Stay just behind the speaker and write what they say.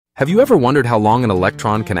Have you ever wondered how long an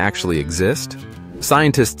electron can actually exist?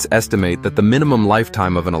 Scientists estimate that the minimum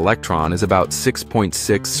lifetime of an electron is about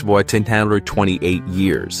 6.628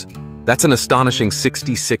 years. That's an astonishing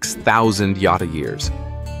 66,000 Yata years.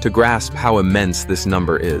 To grasp how immense this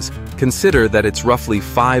number is, consider that it's roughly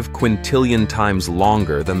 5 quintillion times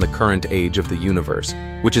longer than the current age of the universe,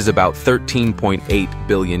 which is about 13.8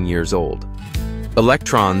 billion years old.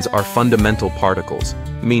 Electrons are fundamental particles,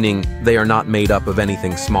 meaning they are not made up of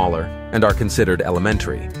anything smaller and are considered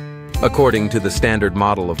elementary. According to the standard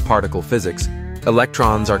model of particle physics,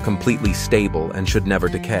 electrons are completely stable and should never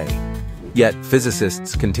decay. Yet,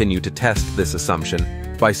 physicists continue to test this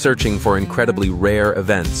assumption by searching for incredibly rare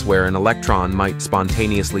events where an electron might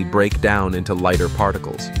spontaneously break down into lighter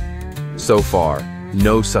particles. So far,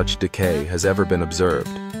 no such decay has ever been observed,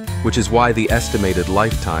 which is why the estimated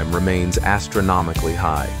lifetime remains astronomically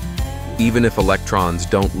high. Even if electrons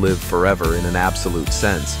don't live forever in an absolute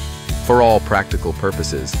sense, for all practical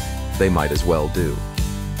purposes, they might as well do.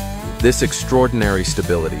 This extraordinary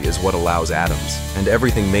stability is what allows atoms, and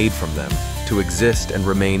everything made from them, to exist and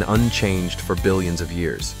remain unchanged for billions of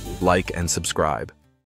years. Like and subscribe.